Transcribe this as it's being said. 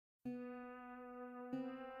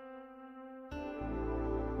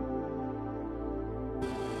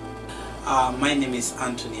My name is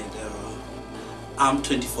Anthony Adero. I'm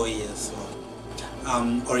 24 years old.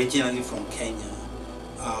 I'm originally from Kenya,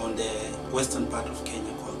 on the western part of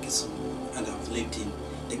Kenya called Kisumu, and I've lived in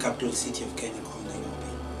the capital city of Kenya called Nairobi.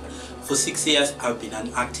 For 6 years, I've been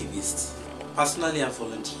an activist. Personally, I've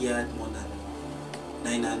volunteered more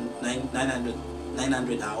than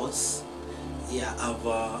 900 hours. Yeah,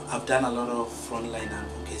 I've done a lot of frontline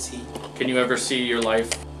advocacy. Can you ever see your life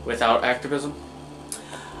without activism?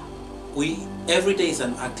 Every day is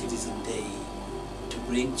an activism day to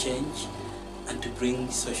bring change and to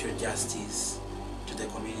bring social justice to the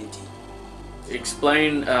community.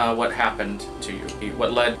 Explain what happened to you.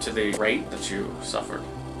 What led to the rape that you suffered?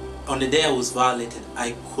 On the day I was violated,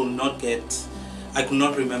 I could not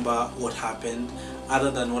remember what happened.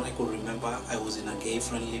 Other than what I could remember, I was in a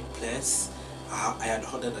gay-friendly place. I had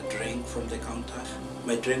ordered a drink from the counter.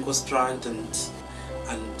 My drink was drugged, and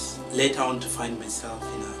later on to find myself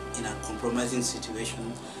in a compromising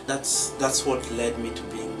situation. That's what led me to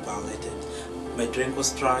being violated. My drink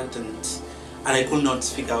was drugged, and I could not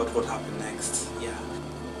figure out what happened next. Yeah,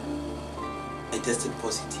 I tested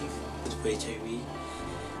positive for HIV,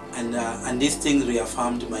 and this thing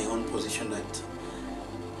reaffirmed my own position that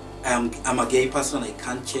I'm a gay person. I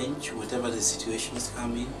can't change whatever the situations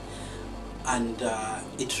come in, and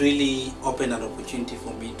it really opened an opportunity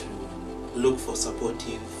for me to look for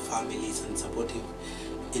supportive families and supportive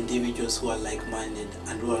individuals who are like-minded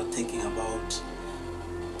and who are thinking about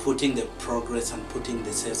putting the progress and putting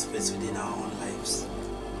the safe space within our own lives.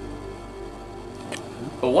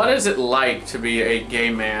 But what is it like to be a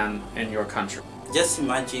gay man in your country? Just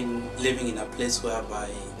imagine living in a place whereby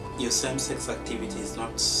your same-sex activity is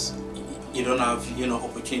not, you don't have,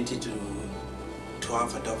 opportunity to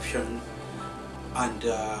have adoption, and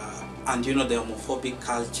the homophobic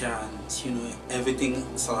culture, and everything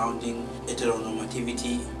surrounding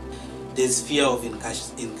heteronormativity. There's fear of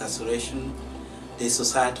incarceration, there's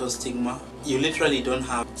societal stigma. You literally don't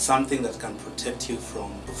have something that can protect you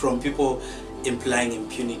from people implying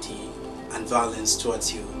impunity and violence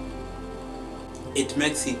towards you. It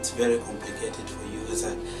makes it very complicated for you as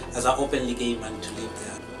an openly gay man to live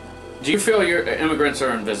there. Do you feel your immigrants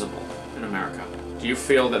are invisible in America? Do you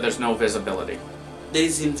feel that there's no visibility? There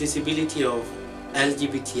is invisibility of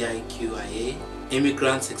LGBTQIA,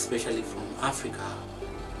 immigrants especially from Africa.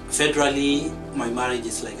 Federally, my marriage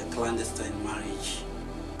is like a clandestine marriage,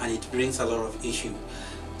 and it brings a lot of issue.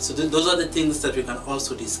 So those are the things that we can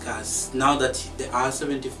also discuss. Now that the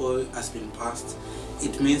R-74 has been passed,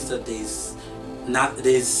 it means that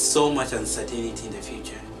there is so much uncertainty in the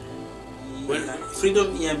future.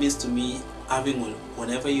 Freedom here means to me having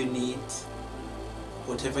whatever you need,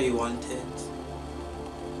 whatever you wanted,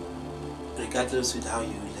 regardless with how you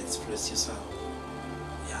will express yourself.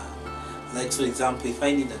 Yeah. Like, for example, if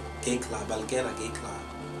I need a gay club, I'll get a gay club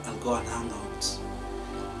and go and hang out.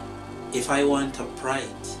 If I want a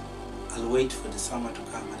pride, I'll wait for the summer to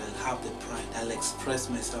come and I'll have the pride. I'll express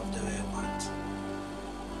myself the way I want.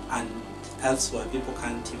 And elsewhere, people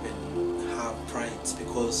can't even have prides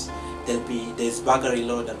because there's burglary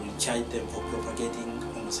law that will charge them for propagating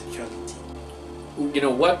homosexuality.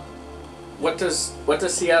 What does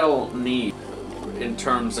Seattle need in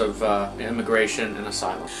terms of immigration and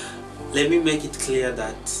asylum? Let me make it clear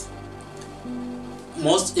that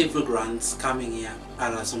most immigrants coming here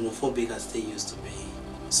are as homophobic as they used to be.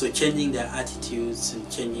 So changing their attitudes and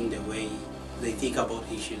changing the way they think about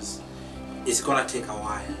issues is gonna take a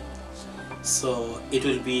while. So it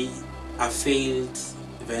will be a failed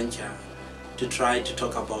venture to try to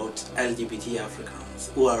talk about LGBT Africans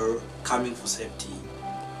who are coming for safety.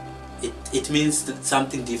 It means that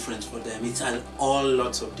something different for them. It's all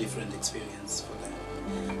lots of different experience for them.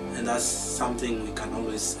 And that's something we can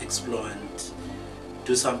always explore and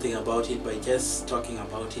do something about it by just talking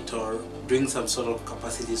about it or doing some sort of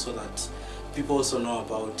capacity so that people also know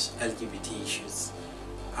about LGBT issues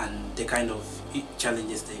and the kind of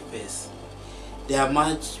challenges they face. There are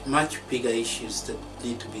much bigger issues that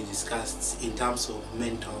need to be discussed in terms of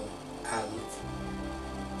mental health,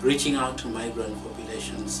 reaching out to migrant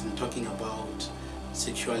populations and talking about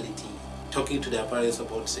sexuality, talking to their parents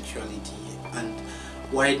about sexuality and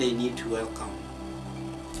why they need to welcome.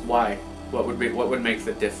 Why? What would make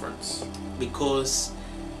the difference? Because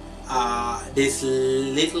there's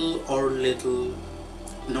little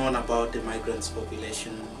known about the migrants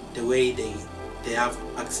population, the way they have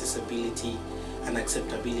accessibility and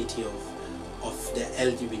acceptability of the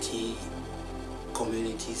LGBT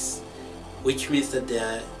communities, which means that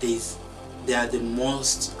they are the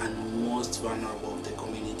most vulnerable of the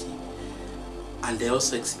community, and they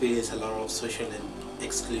also experience a lot of social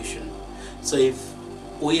exclusion. So if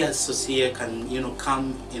we as SOSea can,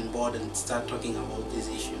 come in board and start talking about these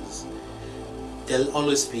issues, there'll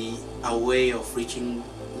always be a way of reaching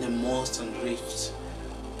the most unreached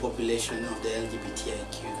population of the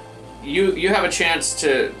LGBTQ. You have a chance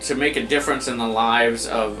to make a difference in the lives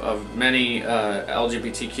of many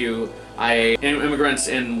LGBTQIA immigrants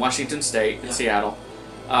in Washington State, in Seattle.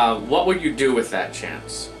 What would you do with that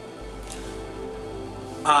chance?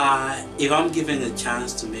 If I'm given a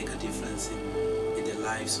chance to make a difference in the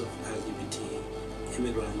lives of LGBT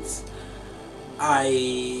immigrants,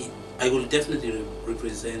 I will definitely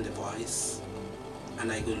represent the voice,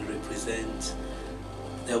 and I will represent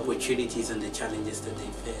the opportunities and the challenges that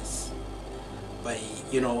they face by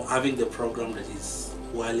having the program that is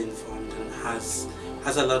well informed and has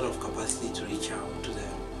a lot of capacity to reach out to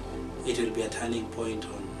them. It will be a turning point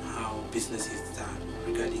on how business is done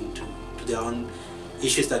regarding to their own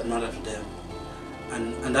issues that matter to them,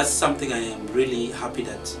 and that's something I am really happy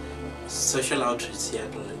that Social Outreach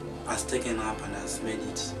Seattle has taken up and has made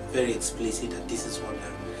it very explicit that this is what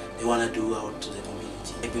they want to do out to the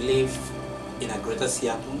community. I believe in a greater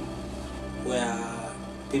Seattle where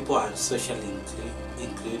people are socially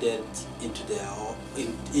included into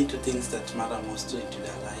things that matter most into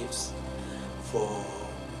their lives for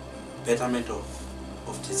betterment of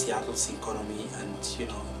the Seattle's economy and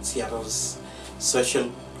Seattle's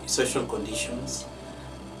social conditions,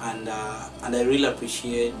 and I really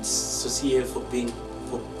appreciate SOSea for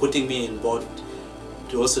putting me on board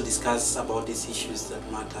to also discuss about these issues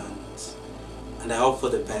that matter, and I hope for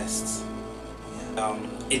the best.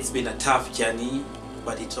 It's been a tough journey,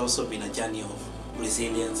 but it's also been a journey of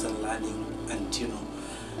resilience and learning, and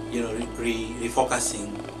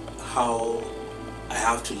refocusing how I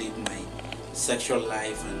have to live my sexual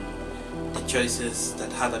life and the choices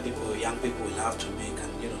that other people, young people, will have to make,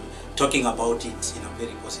 and talking about it in a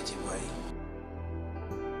very positive way.